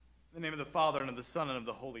In the name of the Father, and of the Son, and of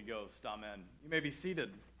the Holy Ghost. Amen. You may be seated.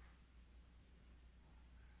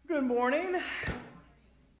 Good morning.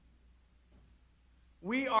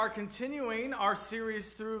 We are continuing our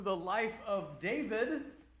series through the life of David,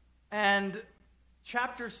 and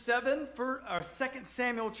chapter 7, or 2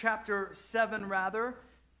 Samuel chapter 7, rather,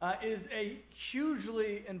 is a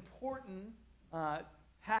hugely important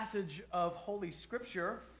passage of Holy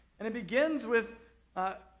Scripture, and it begins with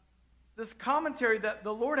this commentary that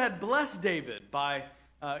the Lord had blessed David by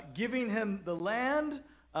giving him the land,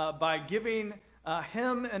 by giving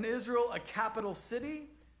him and Israel a capital city,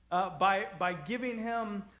 by giving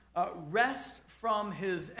him rest from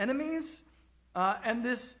his enemies, and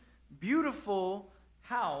this beautiful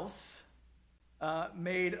house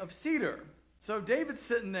made of cedar. So David's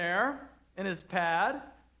sitting there in his pad,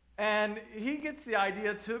 and he gets the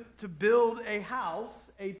idea to build a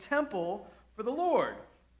house, a temple for the Lord.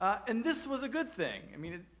 And this was a good thing. I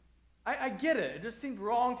mean, I get it. It just seemed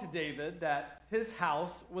wrong to David that his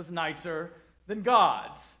house was nicer than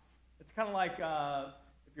God's. It's kind of like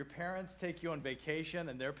if your parents take you on vacation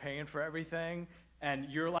and they're paying for everything, and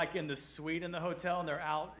you're like in the suite in the hotel and they're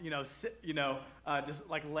out, just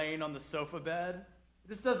like laying on the sofa bed. It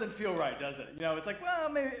just doesn't feel right, does it? It's like,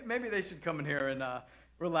 well, maybe they should come in here and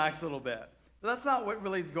relax a little bit. But that's not what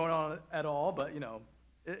really is going on at all, but,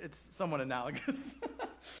 it's somewhat analogous.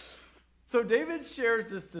 So David shares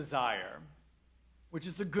this desire, which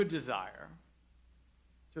is a good desire,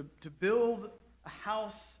 to build a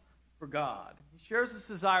house for God. He shares this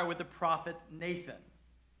desire with the prophet Nathan,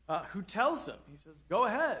 who tells him, he says, go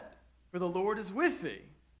ahead, for the Lord is with thee.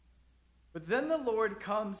 But then the Lord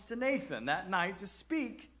comes to Nathan that night to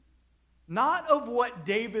speak, not of what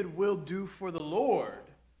David will do for the Lord,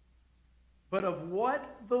 but of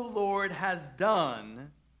what the Lord has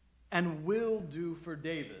done and will do for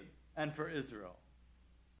David and for Israel.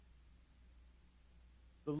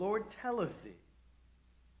 The Lord telleth thee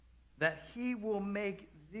that he will make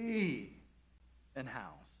thee an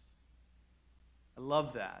house. I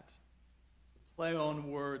love that. The play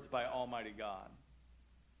on words by Almighty God.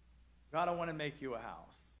 God, I want to make you a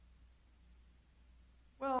house.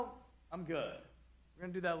 Well, I'm good. We're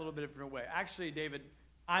going to do that a little bit different way. Actually, David,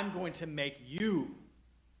 I'm going to make you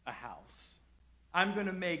a house. I'm going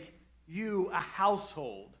to make you a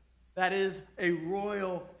household. That is a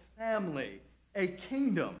royal family, a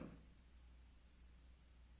kingdom.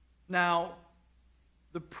 Now,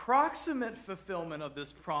 the proximate fulfillment of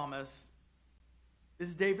this promise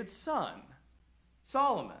is David's son,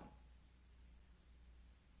 Solomon.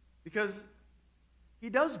 Because he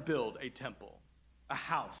does build a temple, a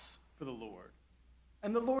house for the Lord.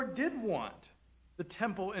 And the Lord did want the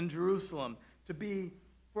temple in Jerusalem to be,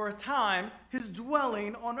 for a time, his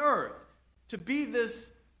dwelling on earth, to be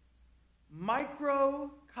this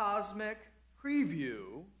microcosmic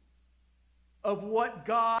preview of what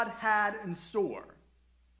God had in store.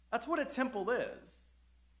 That's what a temple is.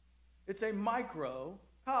 It's a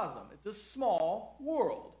microcosm. It's a small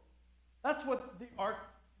world. That's what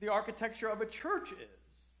the architecture of a church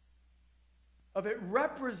is. It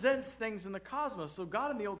represents things in the cosmos. So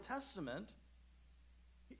God in the Old Testament,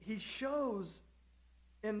 he shows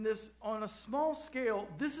in this, on a small scale,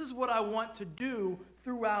 this is what I want to do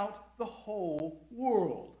throughout the whole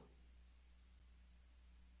world.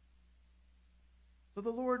 So the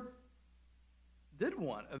Lord did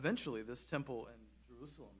want eventually this temple in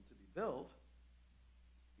Jerusalem to be built,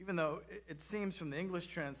 even though it seems from the English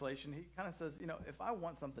translation, he kind of says, if I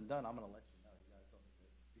want something done, I'm going to let you know. You guys don't need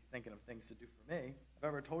to be thinking of things to do for me. Have I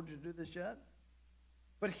ever told you to do this yet?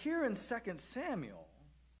 But here in 2 Samuel,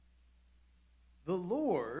 the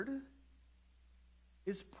Lord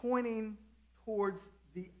is pointing towards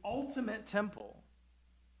the ultimate temple,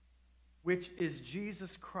 which is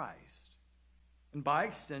Jesus Christ. And by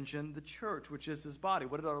extension, the church, which is his body.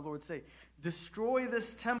 What did our Lord say? Destroy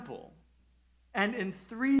this temple, and in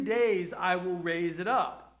 3 days I will raise it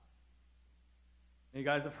up. You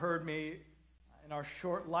guys have heard me in our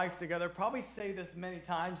short life together probably say this many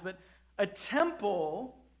times, but a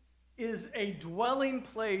temple is a dwelling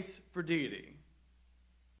place for deity.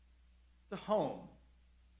 It's a home,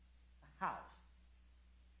 a house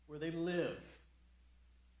where they live.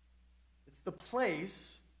 It's the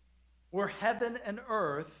place where heaven and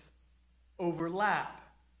earth overlap.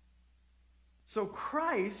 So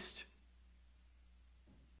Christ,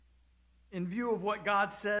 in view of what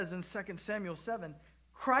God says in 2 Samuel 7,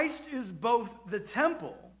 Christ is both the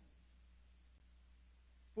temple,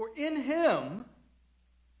 for in him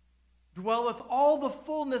dwelleth all the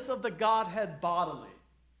fullness of the Godhead bodily.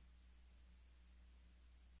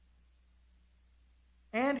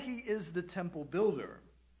 And he is the temple builder.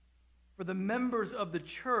 for the members of the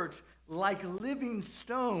church, like living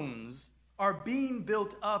stones, are being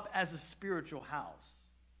built up as a spiritual house.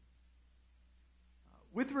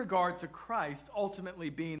 With regard to Christ ultimately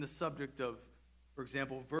being the subject of, for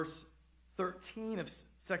example, verse 13 of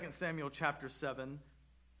 2 Samuel chapter 7,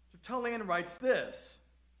 Tertullian writes this.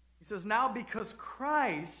 He says, "Now because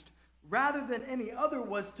Christ, rather than any other,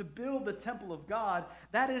 was to build the temple of God,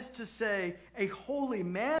 that is to say, a holy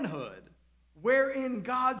manhood, wherein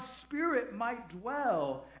God's Spirit might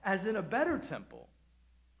dwell as in a better temple,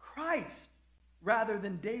 Christ, rather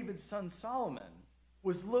than David's son Solomon,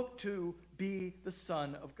 was looked to be the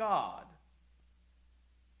Son of God."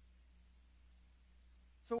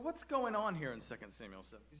 So what's going on here in 2 Samuel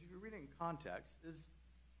 7? Because if you're reading in context,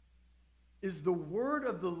 is the word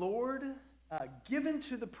of the Lord given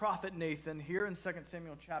to the prophet Nathan here in 2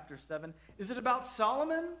 Samuel chapter 7, is it about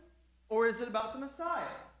Solomon or is it about the Messiah?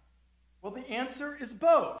 Well, the answer is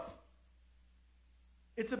both.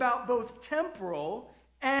 It's about both temporal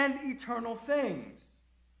and eternal things.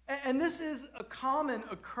 And this is a common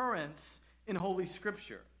occurrence in Holy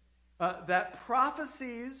Scripture, that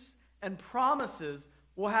prophecies and promises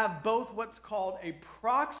will have both what's called a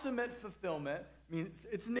proximate fulfillment, means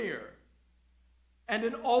it's near, and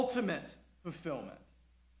an ultimate fulfillment.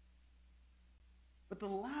 But the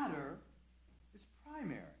latter is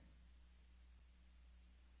primary.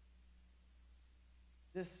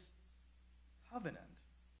 This is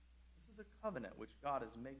a covenant which God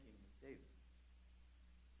is making with David.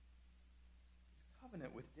 This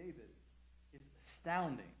covenant with David is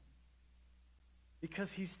astounding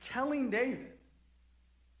because he's telling David,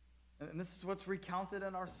 and this is what's recounted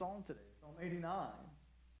in our psalm today, Psalm 89,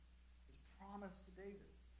 his promise to David.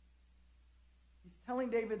 He's telling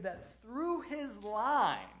David that through his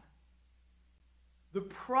line, the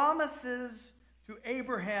promises to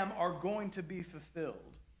Abraham are going to be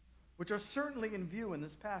fulfilled, which are certainly in view in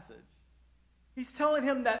this passage. He's telling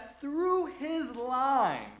him that through his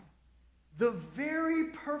line, the very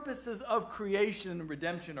purposes of creation and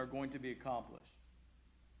redemption are going to be accomplished.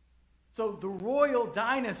 So the royal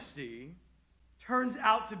dynasty turns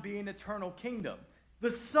out to be an eternal kingdom.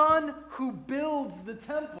 The son who builds the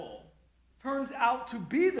temple turns out to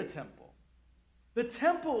be the temple. The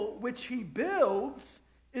temple which he builds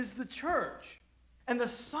is the church. And the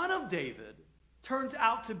Son of David turns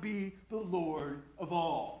out to be the Lord of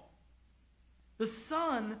all. The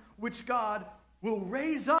Son which God will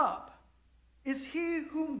raise up is he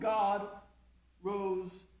whom God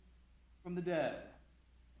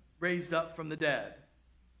raised up from the dead.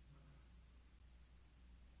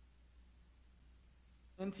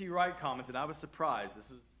 N.T. Wright commented, I was surprised.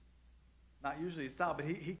 This was not usually his style, but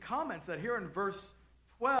he comments that here in verse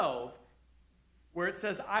 12, where it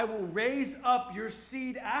says, I will raise up your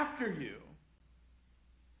seed after you.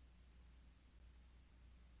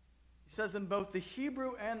 He says in both the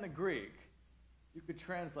Hebrew and the Greek, you could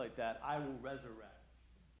translate that, I will resurrect.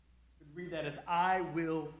 You could read that as, I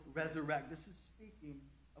will resurrect. This is speaking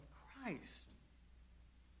of Christ.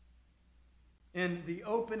 In the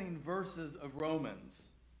opening verses of Romans,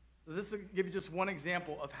 so this will give you just one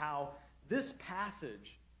example of how this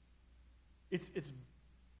passage, it's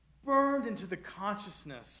burned into the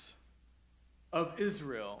consciousness of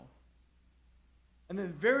Israel, and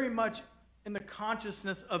then very much in the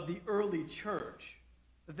consciousness of the early church,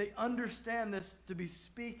 that they understand this to be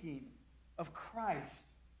speaking of Christ.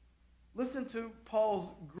 Listen to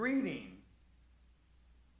Paul's greeting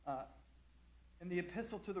in the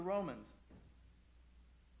epistle to the Romans.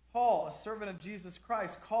 Paul, a servant of Jesus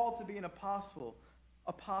Christ, called to be an apostle,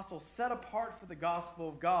 set apart for the gospel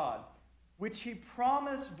of God, which he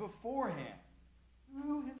promised beforehand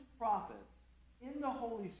through his prophets in the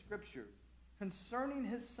Holy Scriptures concerning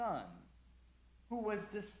his Son, who was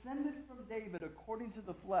descended from David according to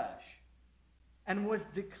the flesh, and was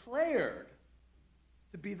declared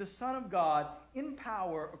to be the Son of God in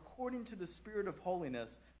power according to the Spirit of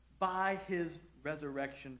holiness by his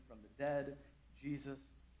resurrection from the dead, Jesus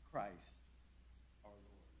Christ, our Lord.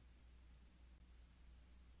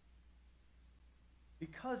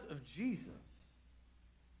 Because of Jesus,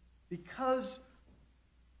 because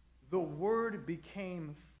the Word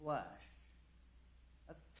became flesh,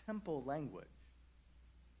 that's temple language.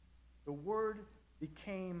 The Word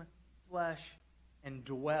became flesh and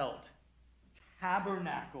dwelt,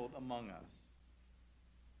 tabernacled among us.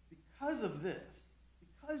 Because of this,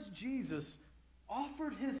 because Jesus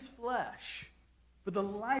offered his flesh for the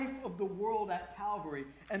life of the world at Calvary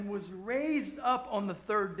and was raised up on the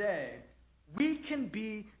third day, we can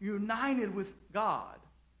be united with God.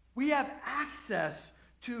 We have access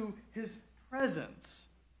to his presence.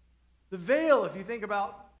 The veil, if you think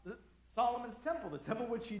about Solomon's temple, the temple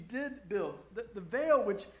which he did build, the veil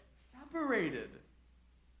which separated the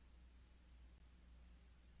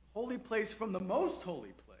holy place from the most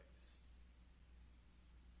holy place.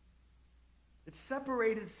 It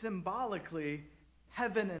separated symbolically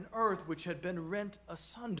heaven and earth, which had been rent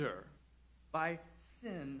asunder by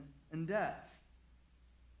sin and death.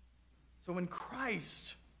 So when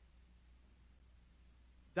Christ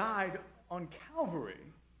died on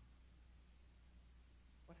Calvary,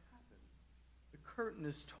 what happens? The curtain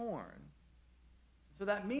is torn. So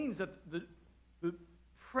that means that the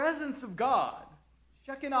presence of God,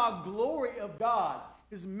 Shekinah glory of God,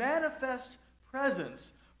 his manifest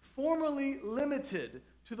presence, formerly limited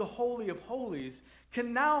to the Holy of Holies,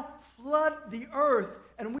 can now flood the earth,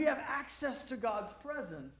 and we have access to God's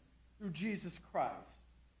presence through Jesus Christ.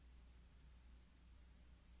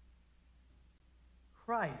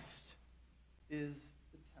 Christ is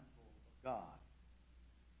the temple of God.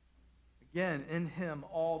 Again, in him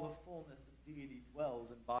all the fullness of deity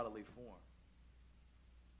dwells in bodily form.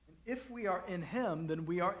 And if we are in him, then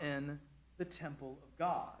we are in the temple of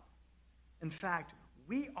God. In fact,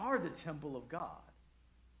 we are the temple of God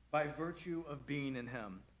by virtue of being in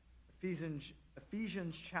him. Ephesians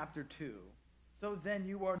chapter 2. So then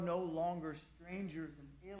you are no longer strangers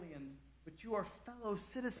and aliens, but you are fellow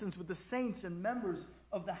citizens with the saints and members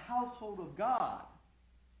of the household of God,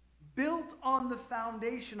 built on the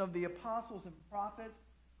foundation of the apostles and prophets,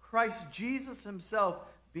 Christ Jesus himself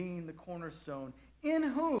being the cornerstone, in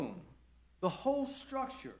whom the whole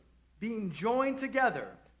structure, being joined together,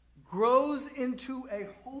 grows into a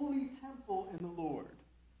holy temple in the Lord.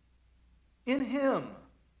 In him,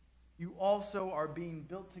 you also are being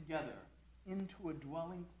built together into a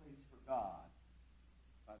dwelling place for God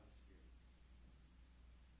by the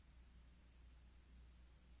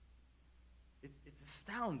Spirit. It's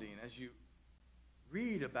astounding as you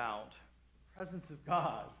read about the presence of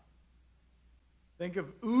God. Think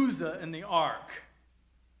of Uzzah in the ark.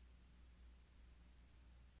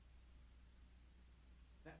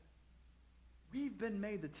 We've been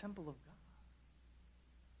made the temple of God.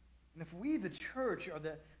 And if we, the church, are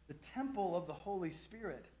the temple of the Holy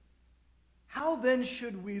Spirit, how then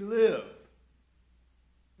should we live?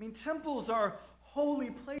 I mean, temples are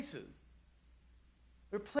holy places.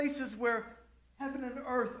 They're places where heaven and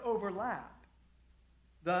earth overlap.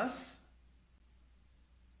 Thus,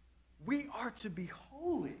 we are to be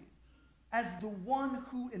holy as the one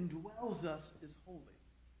who indwells us is holy.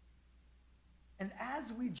 And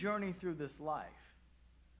as we journey through this life,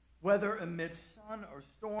 whether amidst sun or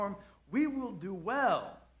storm, we will do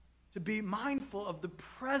well to be mindful of the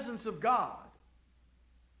presence of God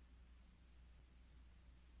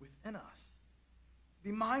within us.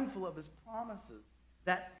 Be mindful of his promises,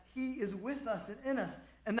 that he is with us and in us,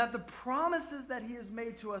 and that the promises that he has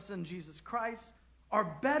made to us in Jesus Christ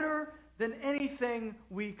are better than anything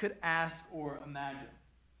we could ask or imagine.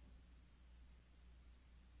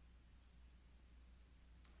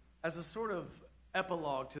 As a sort of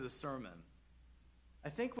epilogue to the sermon, I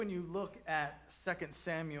think when you look at 2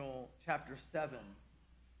 Samuel chapter 7,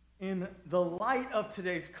 in the light of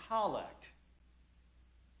today's collect,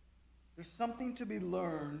 there's something to be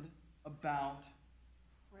learned about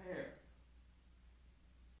prayer.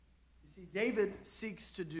 You see, David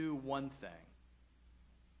seeks to do one thing.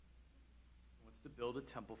 He wants to build a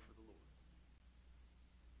temple for the Lord.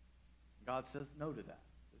 God says no to that.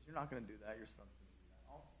 He says, you're not going to do that. Your son's going to do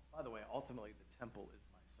that. By the way, ultimately, the temple is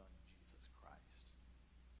my son, Jesus Christ.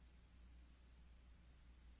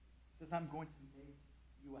 He says, I'm going to make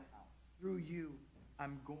you a house. Through you,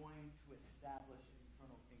 I'm going to establish an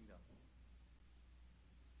eternal kingdom.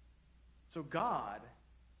 So God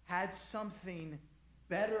had something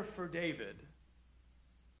better for David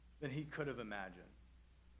than he could have imagined.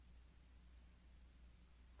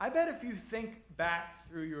 I bet if you think back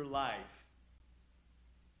through your life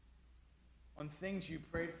on things you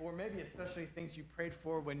prayed for, maybe especially things you prayed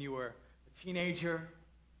for when you were a teenager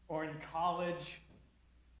or in college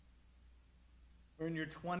or in your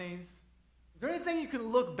 20s. Is there anything you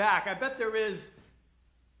can look back? I bet there is,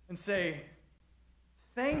 and say,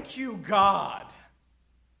 thank you, God,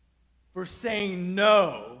 for saying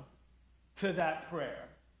no to that prayer.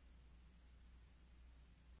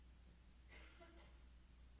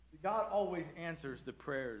 God always answers the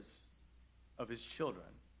prayers of his children.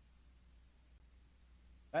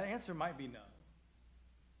 That answer might be no.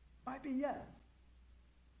 It might be yes.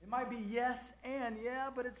 It might be yes and yeah,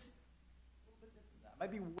 but it's a little bit different than that. It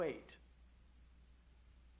might be wait.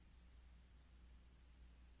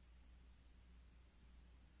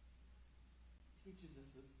 It teaches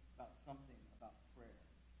us about something about prayer.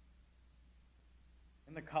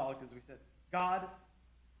 in the collect, as we said, God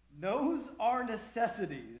knows our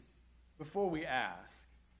necessities before we ask.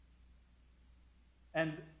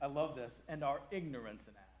 And I love this, and our ignorance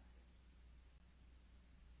in asking.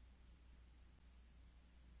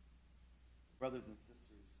 Brothers and sisters,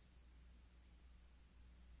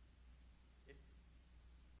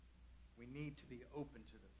 we need to be open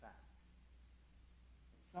to the fact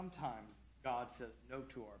that sometimes God says no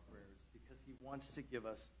to our prayers because he wants to give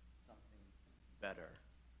us something better,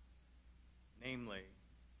 namely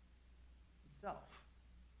himself.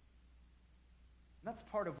 And that's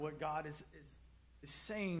part of what God is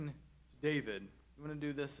saying to David. You want to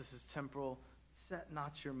do this? This is temporal. Set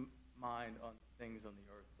not your mind on things on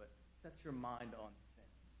the earth, but set your mind on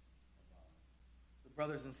things above. So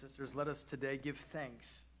brothers and sisters, let us today give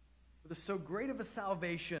thanks for the so great of a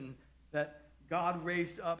salvation that God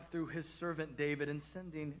raised up through his servant David in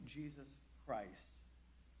sending Jesus Christ,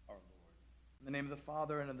 our Lord. In the name of the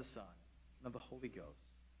Father, and of the Son, and of the Holy Ghost.